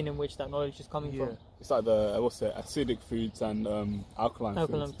the vein in which that knowledge is coming from. It's like the acidic foods and alkaline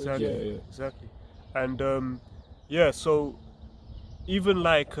foods. Exactly. And so even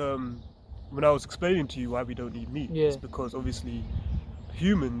like when I was explaining to you why we don't eat meat, it's because obviously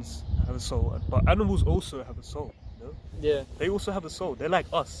humans have a soul, but animals also have a soul. Yeah. They also have a soul. They're like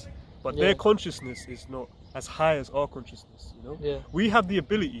us, but their consciousness is not as high as our consciousness. Yeah. We have the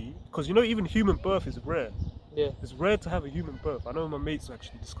ability, because even human birth is rare. Yeah. It's rare to have a human birth. I know my mates were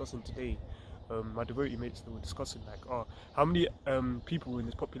actually discussing today. My devotee mates, they were discussing like, how many people in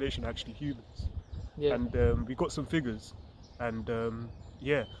this population are actually humans? Yeah. And we got some figures, and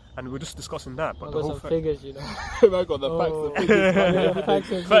and we're just discussing that. But the whole figures, I got the facts, the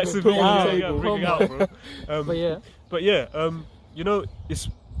figures. Facts and figures, bring it out, bro. But it's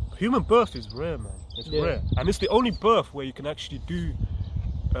human birth is rare, man. It's rare, and it's the only birth where you can actually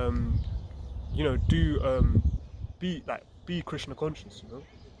be Krishna conscious,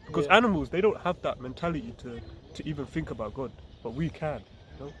 because animals, they don't have that mentality to even think about God, but we can,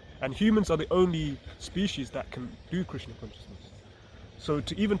 and humans are the only species that can do Krishna consciousness. So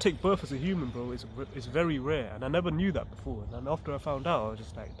to even take birth as a human, bro, is very rare, and I never knew that before. And then after I found out, I was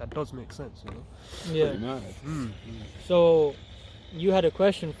just like, that does make sense, Yeah. Pretty nice. So you had a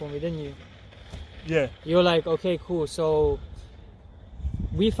question for me, didn't you? Yeah. You're like, okay, cool. So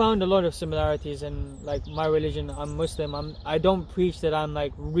we found a lot of similarities in like my religion. I'm Muslim. I don't preach that I'm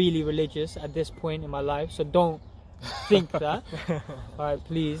like really religious at this point in my life. So don't think that. All right,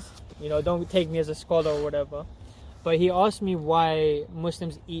 please. Don't take me as a scholar or whatever. But he asked me why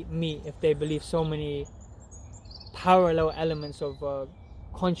Muslims eat meat if they believe so many parallel elements of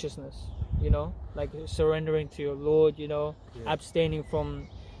consciousness, like surrendering to your Lord, abstaining from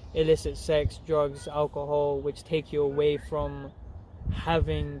illicit sex, drugs, alcohol, which take you away from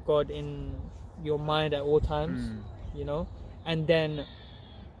having God in your mind at all times, and then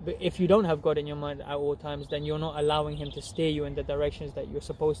if you don't have God in your mind at all times, then you're not allowing him to steer you in the directions that you're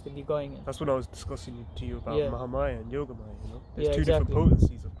supposed to be going in. That's what I was discussing to you about Mahamaya and Yogamaya, There's two exactly. different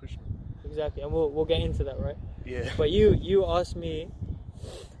potencies of Krishna. Exactly, and we'll get into that, right? Yeah. But you asked me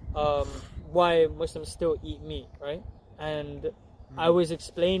why Muslims still eat meat, right? And I was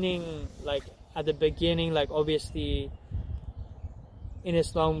explaining, like, at the beginning, like, obviously in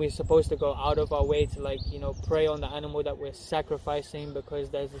Islam we're supposed to go out of our way to, like, pray on the animal that we're sacrificing, because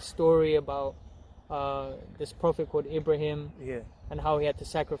there's a story about this prophet called Ibrahim, and how he had to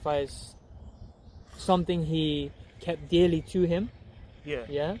sacrifice something he kept dearly to him.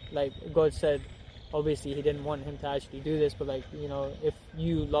 Like God said, obviously he didn't want him to actually do this, but like, if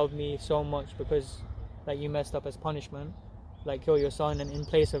you love me so much because like you messed up as punishment, like kill your son, and in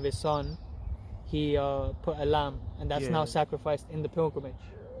place of his son he put a lamb, and that's now sacrificed in the pilgrimage,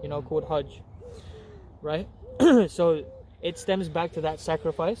 called Hajj, right? So it stems back to that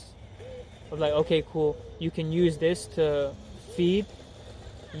sacrifice of like, okay, cool, you can use this to feed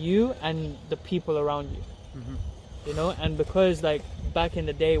you and the people around you, and because like back in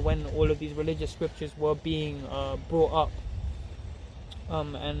the day when all of these religious scriptures were being brought up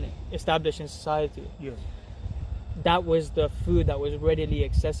and established in society, that was the food that was readily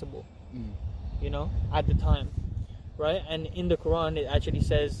accessible, at the time, right? And in the Quran it actually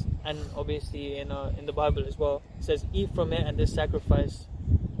says, and obviously in the Bible as well, it says, eat from it, and this sacrifice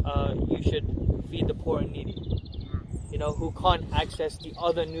you should feed the poor and needy, who can't access the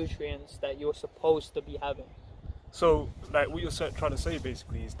other nutrients that you're supposed to be having. So, like, what you're trying to say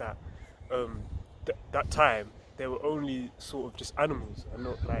basically is that that time there were only sort of just animals and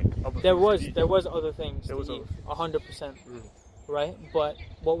not like other There things was other things. There was to eat, other 100%. Right? But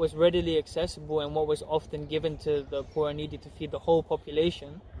what was readily accessible and what was often given to the poor and needy to feed the whole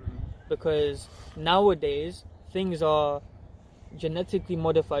population, because nowadays things are genetically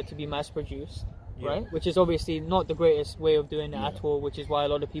modified to be mass produced, right? Which is obviously not the greatest way of doing it at all, which is why a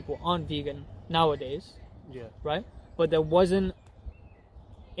lot of people aren't vegan nowadays, right? But there wasn't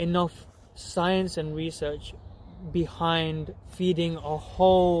enough science and research behind feeding a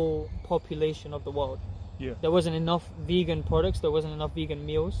whole population of the world. There wasn't enough vegan products, there wasn't enough vegan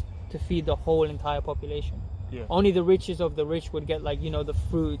meals to feed the whole entire population. Only the richest of the rich would get, like, you know, the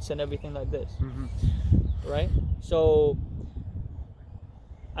fruits and everything like this. Right? So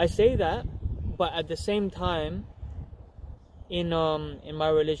I say that, but at the same time, in my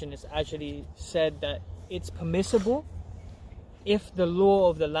religion, it's actually said that it's permissible if the law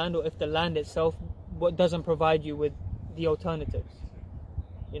of the land, or if the land itself doesn't provide you with the alternatives.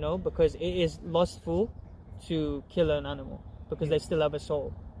 You know, because it is lustful to kill an animal, because they still have a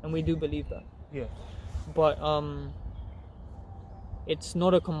soul, and we do believe that. But it's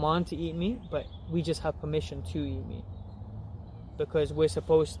not a command to eat meat, but we just have permission to eat meat, because we're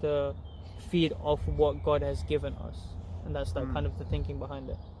supposed to feed off what God has given us, and that's like kind of the thinking behind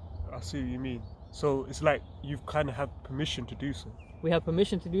it. I see what you mean. So it's like you've kind of have permission to do so. We have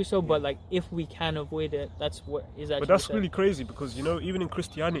permission to do so, but like if we can avoid it, that's what is actually. But that's said. really crazy, because, you know, even in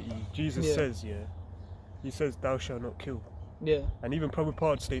Christianity, Jesus says, he says, "Thou shalt not kill." And even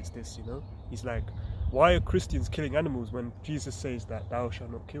Prabhupada states this. You know, he's like, why are Christians killing animals when Jesus says that thou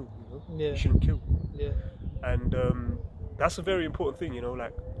shalt not kill? You know, you shouldn't kill. And that's a very important thing. You know,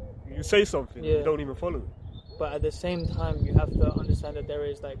 like you say something, you don't even follow it. But at the same time, you have to understand that there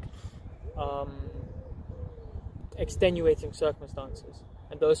is like extenuating circumstances,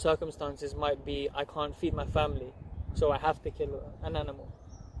 and those circumstances might be, I can't feed my family, so I have to kill an animal,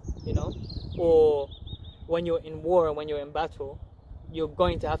 you know, or when you're in war and when you're in battle, you're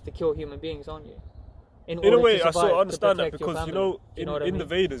going to have to kill human beings, aren't you? In a way, I sort of understand that, because family, you know, in the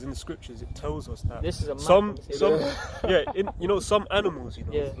Vedas, in the scriptures, it tells us that this is a some you know, some animals, you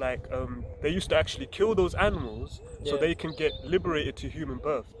know, like they used to actually kill those animals so they can get liberated to human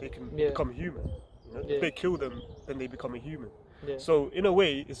birth. They can become human. You know? If they kill them, then they become a human. So in a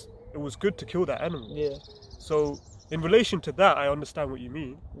way, it was good to kill that animal. So in relation to that, I understand what you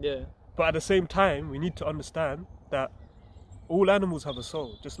mean. But at the same time, we need to understand that all animals have a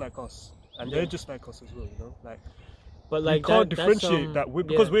soul, just like us. And they're just like us as well, you know. But like, we can't differentiate that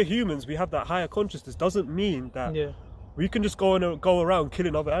because we're humans. We have that higher consciousness. Doesn't mean that we can just go around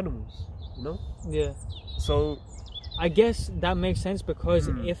killing other animals, you know. So I guess that makes sense, because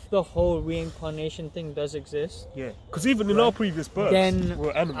if the whole reincarnation thing does exist, because even in our previous births, then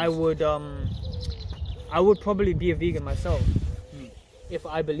we're animals. I would probably be a vegan myself if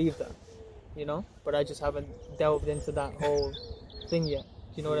I believe that, you know. But I just haven't delved into that whole thing yet.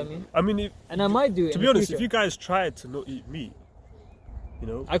 Do you know what I mean? I mean, and I might do it. To be honest, if you guys tried to not eat meat, you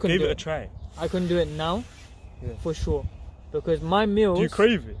know, give it a try. I couldn't do it now, for sure, because my meals. Do you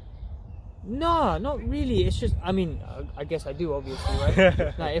crave it? No, not really. It's just, I mean, I guess I do, obviously,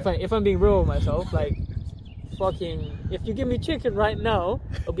 right? Like, if I'm being real with myself, like, fucking, if you give me chicken right now,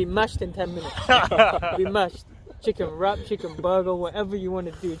 it'll be mashed in 10 minutes. It'll be mashed. Chicken wrap, chicken burger, whatever you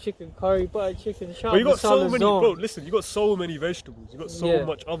want to do. Chicken curry, butter chicken, sharp. But you got so many, bro. Listen, you got so many vegetables. You got so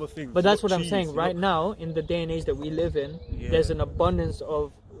much other things. But that's what I'm saying. Right now, in the day and age that we live in, there's an abundance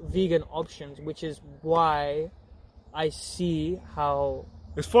of vegan options, which is why I see how.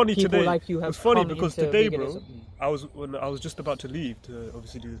 It's funny people today. Like you have it's funny because today, veganism. bro, when I was just about to leave to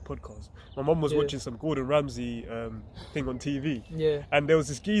obviously do this podcast, my mum was watching some Gordon Ramsay thing on TV. And there was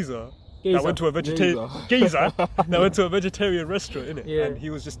this geezer. That went to a vegetarian that went to a vegetarian restaurant, innit? And he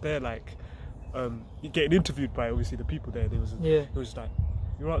was just there, like, getting interviewed by obviously the people there. And he was just like,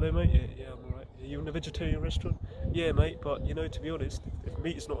 "You right there, mate? Yeah, I'm alright. Are you in a vegetarian restaurant? Yeah, mate. But you know, to be honest, if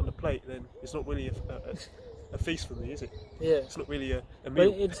meat is not on the plate, then it's not really a feast for me, is it? It's not really a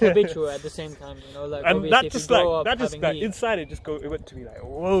meal. But it's habitual at the same time, you know. Like, and that just like inside it went to me like,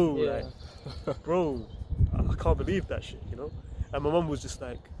 whoa, like, bro, I can't believe that shit, you know. And my mum was just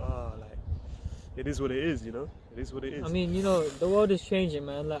like, like, it is what it is, you know. It is what it is. I mean, you know, the world is changing,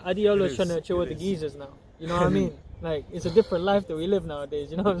 man. Like, Adiolo's trying to chill with the geezers now. You know what I mean? Like, it's a different life that we live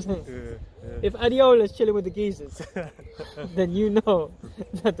nowadays. You know what I'm saying? If Adiola's chilling with the geezers, then you know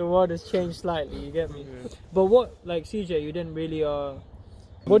that the world has changed slightly. You get me? But what, like, CJ, you didn't really.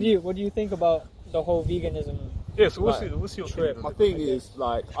 What do you think about the whole veganism? Yeah, so what's your trip? opinion? My thing is,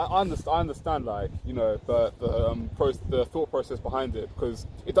 like, I understand, like, you know, the thought process behind it, because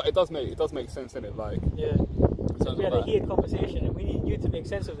it does make sense in it, like. Yeah. So we had a heated conversation, and we need you to make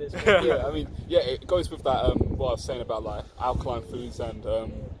sense of this. Yeah, I mean, yeah, it goes with that what I was saying about like alkaline foods and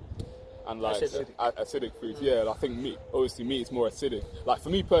like acidic foods. Yeah, I think meat is more acidic. Like for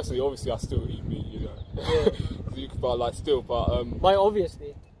me personally, obviously I still eat meat, you know. Yeah. But like still, but Why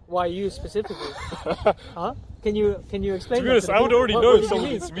obviously? Why you specifically? Huh? Can you explain? To be honest, I would already know if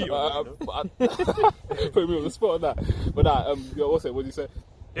someone eats meat. Put me on the spot on that. But what did you say?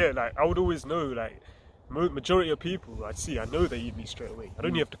 Yeah, like I would always know, like majority of people I know they eat meat straight away. I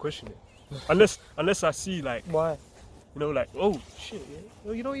don't even have to question it, unless I see like why. You know, like, oh shit,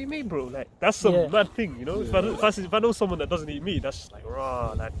 yeah. You don't eat meat, bro. Like that's some mad thing, you know. Yeah. If I know someone that doesn't eat meat, that's just like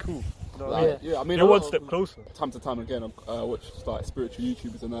raw, like cool. You know what I mean? Yeah, I mean, you're one step closer. Time to time again, I watch like spiritual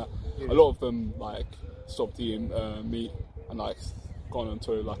YouTubers and that. Yeah. A lot of them like stopped eating meat and like gone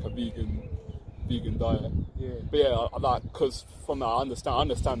onto like a vegan diet. Yeah. But yeah, I like because from that I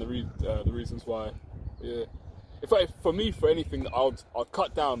understand the reasons why. Yeah. For me, for anything, I'd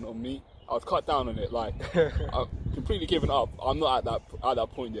cut down on meat. I'd cut down on it. Like I've completely given up. I'm not at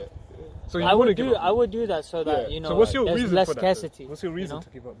that point yet. So I would do that so that you know. So what's your reason less for that? scarcity. What's your reason to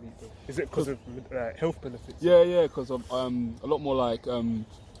give up meat? Though? Is it because of health benefits? Yeah, because of a lot more like in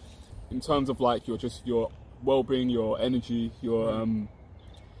terms of like your well-being, your energy, your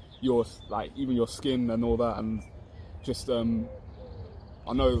like even your skin and all that, and just I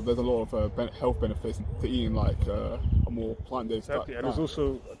know there's a lot of health benefits to eating like a more plant-based diet. Exactly, and there's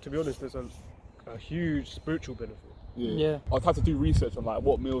also, to be honest, there's a huge spiritual benefit. Yeah. I'd have to do research on like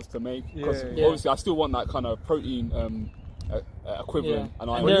what meals to make because obviously I still want that kind of protein equivalent.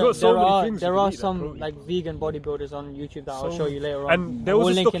 Yeah. And there are some like vegan bodybuilders on YouTube that I'll show you later on. And there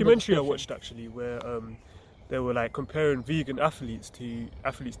was this documentary I watched actually where they were like comparing vegan athletes to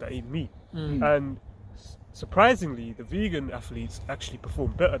athletes that eat meat, and surprisingly, the vegan athletes actually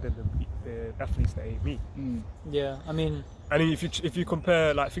perform better than the athletes that eat meat. Yeah, I mean, if you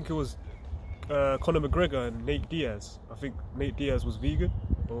compare, like I think it was Conor McGregor and Nate Diaz. I think Nate Diaz was vegan,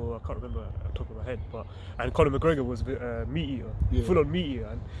 or I can't remember at the top of my head. And Conor McGregor was meat eater, full on meat eater,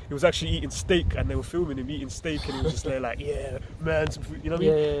 and he was actually eating steak, and they were filming him eating steak, and he was just there like, yeah, man, you know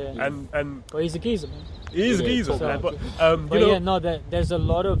what I mean? And well, he's a geezer, man. He is a geezer, man. But there's a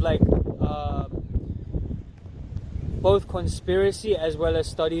lot of like both conspiracy as well as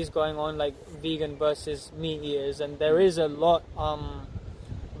studies going on, like vegan versus meat eaters, and there is a lot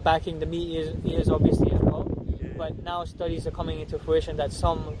backing the meat eaters obviously as well. But now studies are coming into fruition that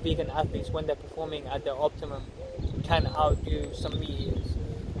some vegan athletes, when they're performing at their optimum, can outdo some meat eaters.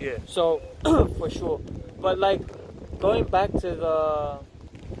 Yeah. So for sure. But like going back to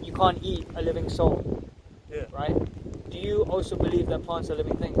you can't eat a living soul. Yeah. Right? Do you also believe that plants are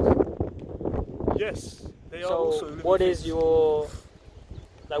living things? Yes. They are so also living what things. is your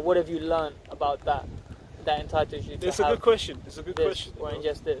what have you learned about that entitles you to It's a good question. It's a good this question. or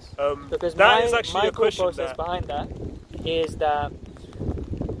ingest this? Because that is actually my a question thought process that behind that is that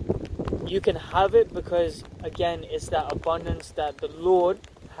you can have it because again it's that abundance that the Lord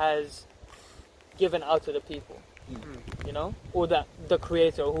has given out to the people. You know, or that the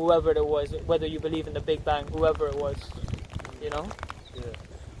creator, whoever it was, whether you believe in the Big Bang, whoever it was, you know. Yeah,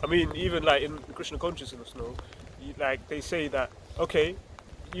 I mean, even like in Krishna consciousness, like they say that okay,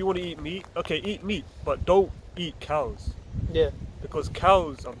 you want to eat meat, okay, eat meat, but don't eat cows. Yeah. Because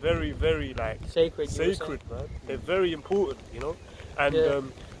cows are very, very like sacred, man. They're very important, you know, and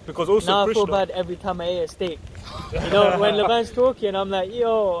because also now Krishna. I feel bad every time I eat a steak. You know, when Lavvin's talking, I'm like,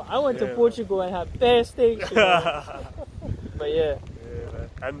 yo, I went to Portugal and had bear steaks. You know? But yeah, man.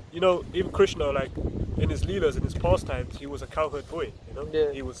 And you know, even Krishna, like in his leelas, in his pastimes, he was a cowherd boy. You know,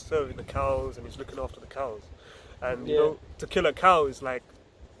 he was serving the cows and he's looking after the cows. And you know, to kill a cow is like,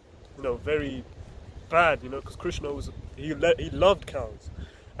 you know, very bad. You know, because Krishna he loved cows,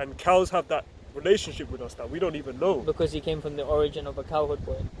 and cows have that relationship with us that we don't even know. Because he came from the origin of a cowherd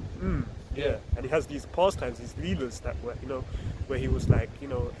boy. Yeah, and he has these pastimes, these leelas that were, you know, where he was like, you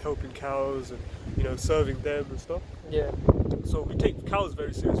know, helping cows and, you know, serving them and stuff. Yeah. So we take cows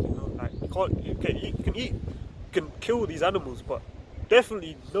very seriously, you know, like you can kill these animals, but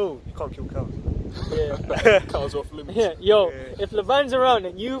definitely no, you can't kill cows. Yeah. Cows off limits. Yeah. Yo, if Lavvin's around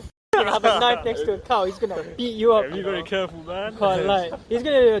and you have a knife next to a cow, he's gonna beat you up. Yeah, be very careful, man. Can't lie. He's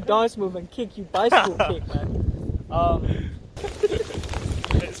gonna do a dance move and kick you bicycle kick, man.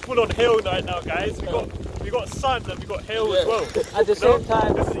 It's full on hail night now, guys. We got sun and we got hail as well. At the same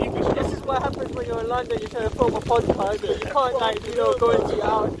time, this is English. This is what happens when you're in London. You're trying to film a podcast. You can't go into your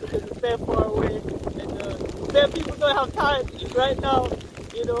house because it's very far away, and There people don't have time right now.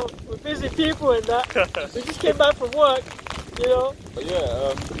 You know, we're busy people and that. We just came back from work. You know. But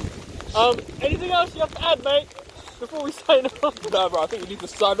yeah. Anything else you have to add, mate? Before we sign off. Nah, bro. I think we need to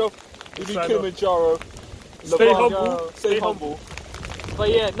sign off. We need Sign Kilimanjaro. Stay humble. Stay humble. But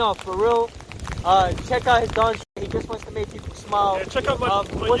yeah, no, for real. Check out his dance. He just wants to make people smile. Yeah, check out my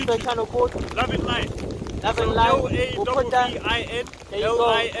what's the YouTube. channel called? LavvinLife. LavvinLife. We'll put that.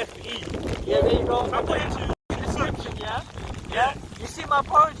 LavvinLife. Yeah, there you go. I'll put it to Description, yeah. You see my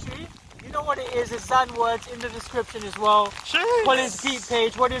poetry? You know what it is? It's Zan words in the description as well. Cheers. Colin's beat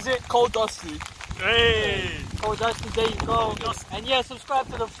page. What is it? Cold Dusty. Hey. Cold Dusty. There you go. Dusty. And yeah, subscribe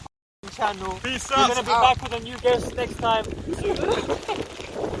to the channel. Peace We're out. gonna be back with a new guest next time.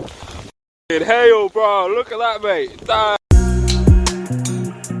 Hey, yo, bro. Look at that, mate. Damn.